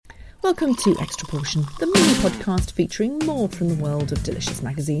Welcome to Extra Portion, the mini podcast featuring more from the world of Delicious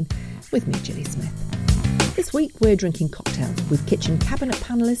magazine, with me, Gilly Smith. This week we're drinking cocktails with kitchen cabinet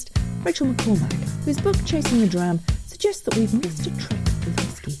panellist Rachel McCormack, whose book Chasing the Dram suggests that we've missed a trick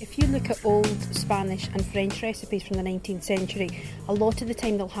with whiskey. If you look at old Spanish and French recipes from the 19th century, a lot of the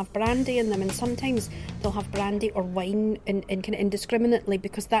time they'll have brandy in them, and sometimes they'll have brandy or wine in kind of indiscriminately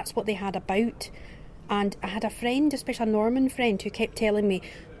because that's what they had about. And I had a friend, especially a Norman friend, who kept telling me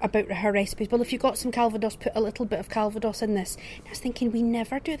about her recipes. Well, if you've got some Calvados, put a little bit of Calvados in this. And I was thinking, we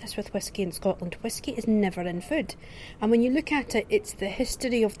never do this with whisky in Scotland. Whisky is never in food. And when you look at it, it's the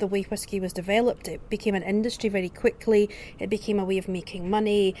history of the way whisky was developed. It became an industry very quickly. It became a way of making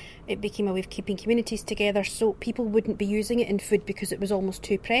money. It became a way of keeping communities together. So people wouldn't be using it in food because it was almost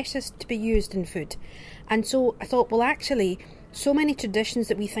too precious to be used in food. And so I thought, well, actually, so many traditions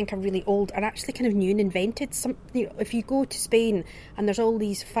that we think are really old are actually kind of new and invented. If you go to Spain and there's all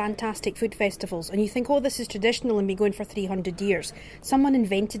these fantastic food festivals and you think, oh, this is traditional and been going for 300 years. Someone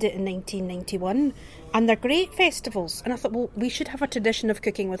invented it in 1991 and they're great festivals. And I thought, well, we should have a tradition of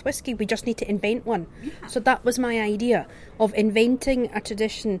cooking with whisky. We just need to invent one. Yeah. So that was my idea of inventing a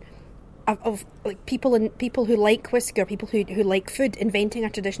tradition of like people who like whisky or people who like food, inventing a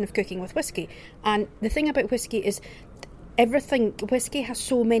tradition of cooking with whisky. And the thing about whisky is whisky has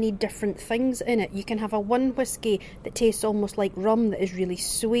so many different things in it. You can have one whisky that tastes almost like rum, that is really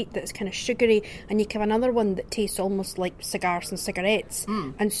sweet, that is kind of sugary, and you can have another one that tastes almost like cigars and cigarettes.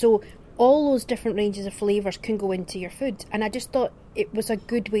 And so all those different ranges of flavours can go into your food. And I just thought it was a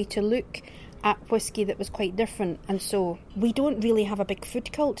good way to look at whisky that was quite different. And so we don't really have a big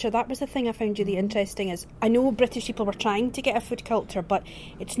food culture. That was the thing I found really interesting, is I know British people were trying to get a food culture, but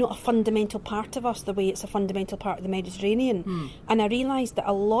it's not a fundamental part of us the way it's a fundamental part of the Mediterranean. And I realised that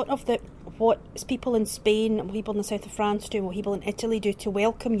a lot of what people in Spain, what people in the south of France do, what people in Italy do to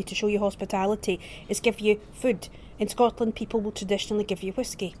welcome you, to show you hospitality, is give you food. In Scotland, people will traditionally give you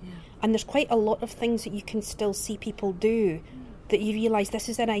whisky. And there's quite a lot of things that you can still see people do that you realise this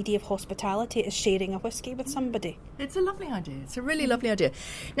is an idea of hospitality, is sharing a whisky with somebody. It's a lovely idea. It's a really lovely idea.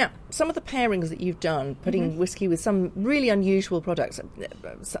 Now, some of the pairings that you've done, putting whisky with some really unusual products,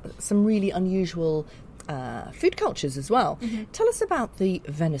 some really unusual food cultures as well. Tell us about the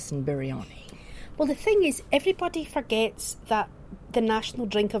venison biryani. Well, the thing is, everybody forgets that the national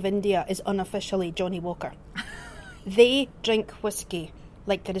drink of India is unofficially Johnny Walker. They drink whisky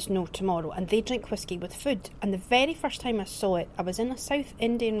like there is no tomorrow, and they drink whisky with food. And the very first time I saw it, I was in a South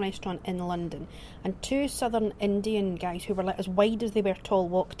Indian restaurant in London, and two Southern Indian guys who were like as wide as they were tall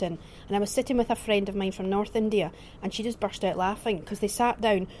walked in, and I was sitting with a friend of mine from North India, and she just burst out laughing because they sat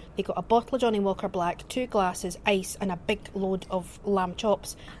down, they got a bottle of Johnny Walker Black, 2 glasses, ice, and a big load of lamb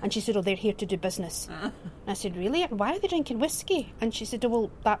chops, and she said, oh, they're here to do business. And I said, really? Why are they drinking whisky? And she said, oh,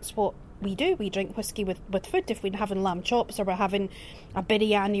 well, that's what we do. We drink whisky with food. If we're having lamb chops or we're having a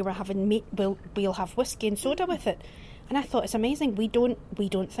biryani, we're having meat, we'll have whisky and soda with it. And I thought, it's amazing. We don't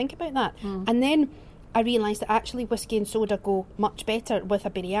think about that. And then I realised that actually whisky and soda go much better with a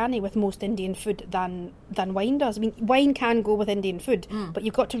biryani, with most Indian food, than wine does. I mean, wine can go with Indian food, but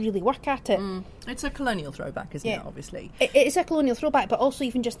you've got to really work at it. It's a colonial throwback, isn't it, obviously? It is a colonial throwback, but also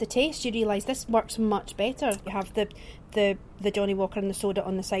even just the taste, you realise this works much better. You have the Johnny Walker and the soda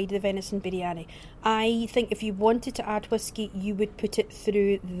on the side of the venison biryani. I think if you wanted to add whisky, you would put it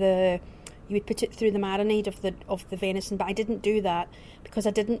through the marinade of the venison, but I didn't do that because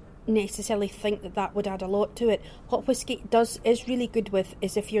I didn't necessarily think that would add a lot to it. What whisky is really good with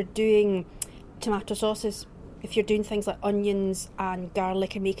is if you're doing tomato sauces, if you're doing things like onions and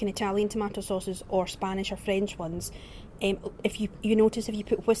garlic and making Italian tomato sauces or Spanish or French ones. If you notice, if you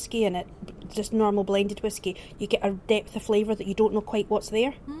put whisky in it, just normal blended whisky, you get a depth of flavour that you don't know quite what's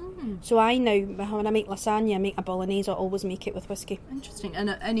there. So I now, when I make lasagna, I make a bolognese, I always make it with whisky. Interesting. And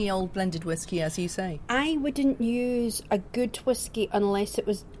any old blended whisky, as you say? I wouldn't use a good whisky unless it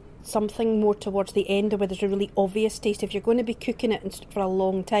was something more towards the end, or where there's a really obvious taste. If you're going to be cooking it for a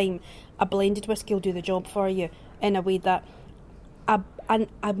long time, a blended whisky will do the job for you in a way that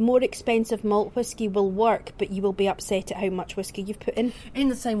a more expensive malt whisky will work, but you will be upset at how much whisky you've put in. In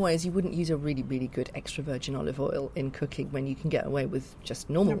the same way as you wouldn't use a really, really good extra virgin olive oil in cooking when you can get away with just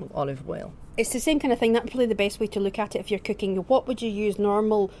normal olive oil. It's the same kind of thing. That's probably the best way to look at it if you're cooking. What would you use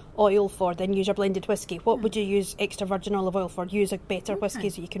normal oil for? Then use your blended whisky. What would you use extra virgin olive oil for? Use a better whisky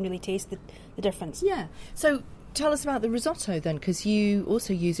so you can really taste the difference. Yeah. So tell us about the risotto then, because you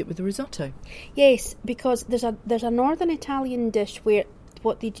also use it with the risotto. Yes, because there's a northern Italian dish where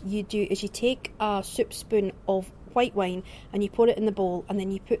what you do is you take a soup spoon of white wine and you pour it in the bowl, and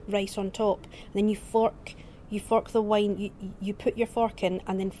then you put rice on top, and then you fork you fork the wine, you put your fork in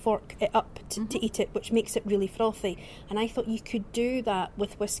and then fork it up to eat it, which makes it really frothy. And I thought you could do that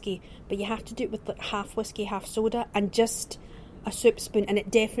with whiskey, but you have to do it with like half whiskey, half soda, and just a soup spoon, and it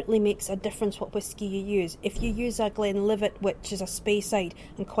definitely makes a difference what whiskey you use. If you use a Glenlivet, which is a Speyside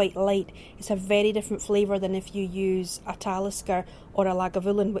and quite light, it's a very different flavour than if you use a Talisker or a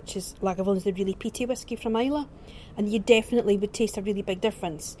Lagavulin, which is Lagavulin the really peaty whiskey from Islay, and you definitely would taste a really big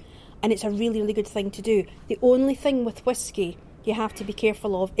difference. And it's a really, really good thing to do. The only thing with whiskey you have to be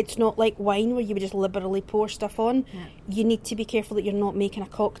careful of, it's not like wine where you would just liberally pour stuff on. Yeah. You need to be careful that you're not making a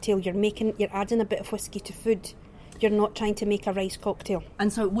cocktail. You're adding a bit of whiskey to food. You're not trying to make a rice cocktail.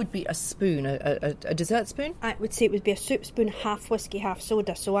 And so it would be a spoon, a dessert spoon? I would say it would be a soup spoon, half whiskey, half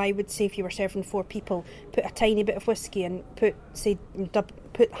soda. So I would say if you were serving 4 people, put a tiny bit of whiskey and put same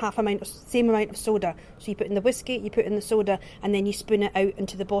amount of soda. So you put in the whiskey, you put in the soda, and then you spoon it out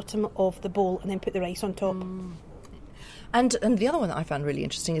into the bottom of the bowl and then put the rice on top. And the other one that I found really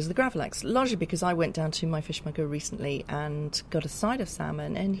interesting is the gravlax, largely because I went down to my fishmonger recently and got a side of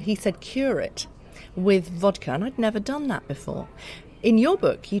salmon, and he said cure it with vodka, and I'd never done that before. In your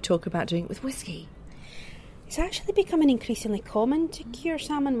book, you talk about doing it with whiskey. It's actually becoming increasingly common to cure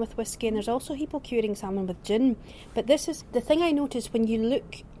salmon with whiskey, and there's also people curing salmon with gin. But this is the thing I noticed when you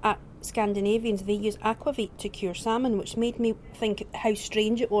look at Scandinavians, they use aquavit to cure salmon, which made me think how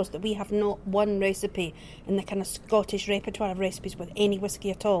strange it was that we have not one recipe in the kind of Scottish repertoire of recipes with any whiskey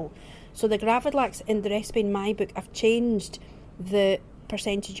at all. So the gravlax in the recipe in my book, I've changed the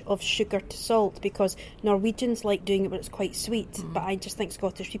percentage of sugar to salt because Norwegians like doing it when it's quite sweet, but I just think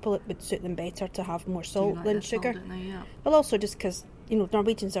Scottish people, it would suit them better to have more salt than sugar. Salt, don't they? Yeah. Well, also just because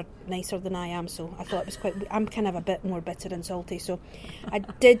Norwegians are nicer than I am, so I thought it was I'm kind of a bit more bitter and salty. So I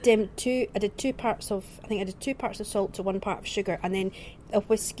did two parts of salt to 1 part of sugar, and then a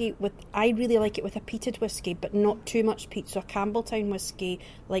whiskey I really like it with a peated whiskey, but not too much peat. So a Campbelltown whiskey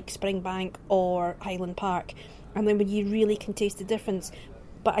like Springbank or Highland Park. And then when you really can taste the difference.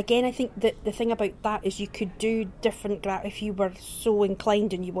 But again, I think that the thing about that is you could do different, if you were so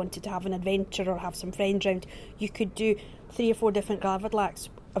inclined and you wanted to have an adventure or have some friends round, you could do 3 or 4 different gravlax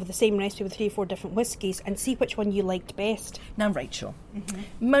of the same recipe with 3 or 4 different whiskies and see which one you liked best. Now, Rachel,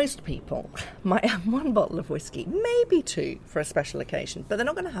 most people might have 1 bottle of whiskey, maybe 2 for a special occasion, but they're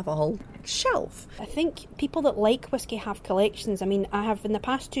not going to have a whole shelf. I think people that like whiskey have collections. I mean, I have in the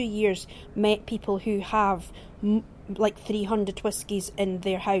past 2 years met people who have like 300 whiskies in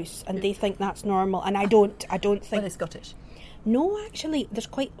their house, and they think that's normal, and I don't think. Are they Scottish? No, actually, there's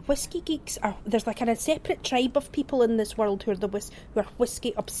quite whiskey geeks. There's like a separate tribe of people in this world who are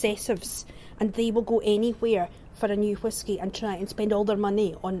whiskey obsessives, and they will go anywhere for a new whiskey and try and spend all their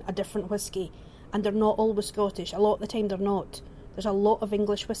money on a different whiskey, and they're not always Scottish. A lot of the time, they're not. There's a lot of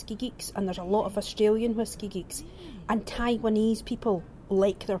English whiskey geeks, and there's a lot of Australian whiskey geeks, and Taiwanese people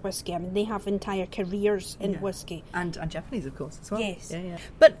like their whiskey. I mean, they have entire careers in whiskey. And Japanese, of course, as well. Yes. Yeah.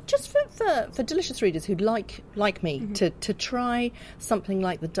 But just for delicious readers who'd like me to try something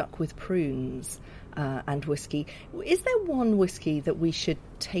like the duck with prunes and whiskey, is there one whiskey that we should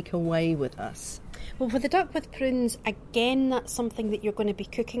take away with us? Well, for the duck with prunes, again, that's something that you're going to be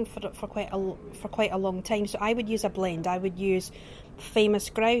cooking for quite a long time. So I would use a blend. I would use Famous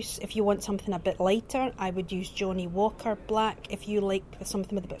Grouse. If you want something a bit lighter, I would use Johnny Walker Black. If you like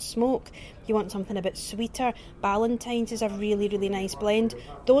something with a bit of smoke, you want something a bit sweeter, Ballantine's is a really, really nice blend.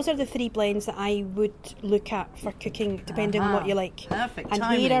 Those are the 3 blends that I would look at for cooking, depending on what you like. Perfect and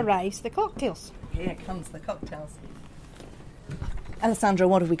timing. Here arrives the cocktails. Here comes the cocktails. Alessandro,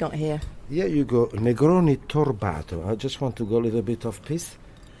 what have we got here? Here you go, Negroni Torbato. I just want to go a little bit off piste,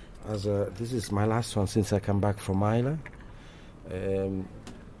 as this is my last one since I come back from Islay.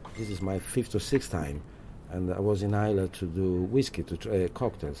 This is my 5th or 6th time, and I was in Islay to do whiskey, to try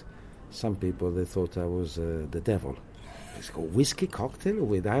cocktails. Some people, they thought I was the devil. It's called whiskey cocktail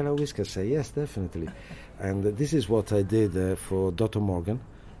with Islay whiskey. I say, yes, definitely. And this is what I did for Dr. Morgan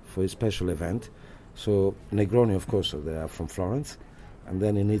for a special event. So Negroni, of course, they are from Florence. And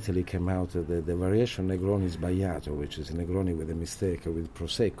then in Italy came out the variation Negroni Sbagliato, which is Negroni with a mistake with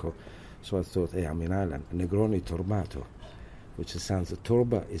Prosecco. So I thought, hey, I'm in Ireland. Negroni Torbato, which sounds,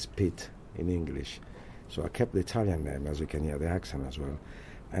 Torba is pit in English. So I kept the Italian name, as you can hear the accent as well.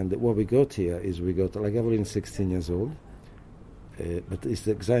 And what we got here is we got Lagavulin 16 years old. But it's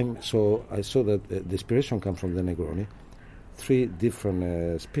the exact, so I saw that the inspiration comes from the Negroni. 3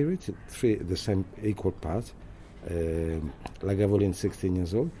 different spirits, 3 the same equal parts. Lagavulin 16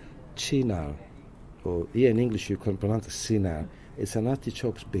 years old. Cinal, or here in English you can pronounce Cinal. It's an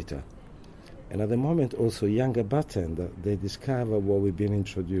artichoke's bitter. And at the moment, also younger bartender, they discover what we've been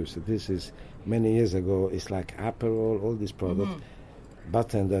introduced. This is many years ago. It's like Aperol, all these products.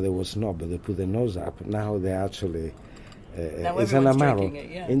 Bartender, they was snob, but they put their nose up. Now they actually. Now it's an everyone's Amaro. drinking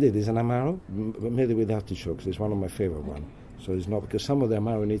it, yeah. Indeed, it's an Amaro made with artichokes. It's one of my favorite ones. So it's not, because some of the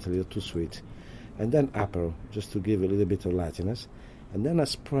Amaro in Italy are too sweet. And then Aperol, just to give a little bit of lightness. And then a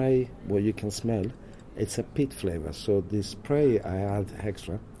spray where you can smell. It's a peat flavor. So this spray I add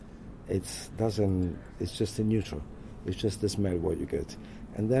extra. It's just a neutral. It's just the smell what you get.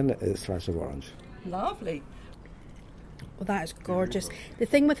 And then a slice of orange. Lovely. Well, that is gorgeous. The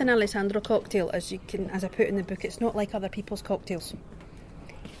thing with an Alessandro cocktail, as I put in the book, it's not like other people's cocktails.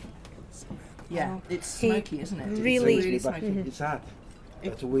 Yeah, it's smoky, isn't it? Really, it's really smoky. It's hot,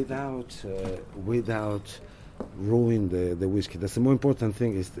 but without ruin the whiskey. That's the more important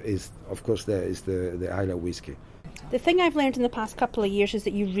thing. Is of course there is the Islay whiskey. The thing I've learned in the past couple of years is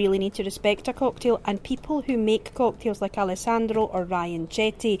that you really need to respect a cocktail, and people who make cocktails like Alessandro or Ryan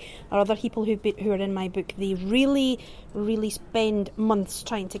Chetty or other people who are in my book, they really, really spend months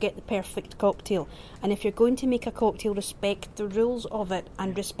trying to get the perfect cocktail. And if you're going to make a cocktail, respect the rules of it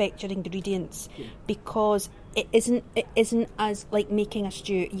and respect your ingredients, because it isn't as like making a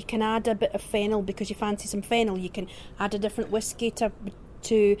stew. You can add a bit of fennel because you fancy some fennel. You can add a different whiskey to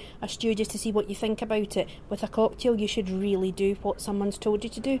a stew just to see what you think about it. With a cocktail, you should really do what someone's told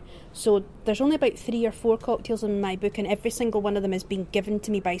you to do. So there's only about 3 or 4 cocktails in my book, and every single one of them is being given to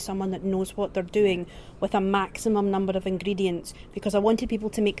me by someone that knows what they're doing with a maximum number of ingredients, because I wanted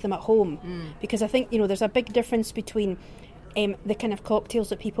people to make them at home. Because I think, there's a big difference between the kind of cocktails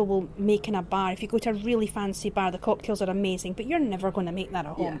that people will make in a bar. If you go to a really fancy bar, the cocktails are amazing, but you're never going to make that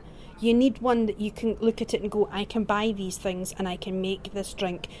at home. You need one that you can look at it and go, I can buy these things and I can make this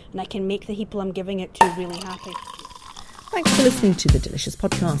drink and I can make the people I'm giving it to really happy. Thanks for listening to the Delicious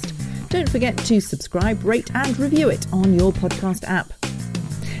Podcast. Don't forget to subscribe, rate and review it on your podcast app.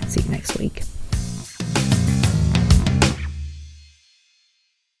 See you next week.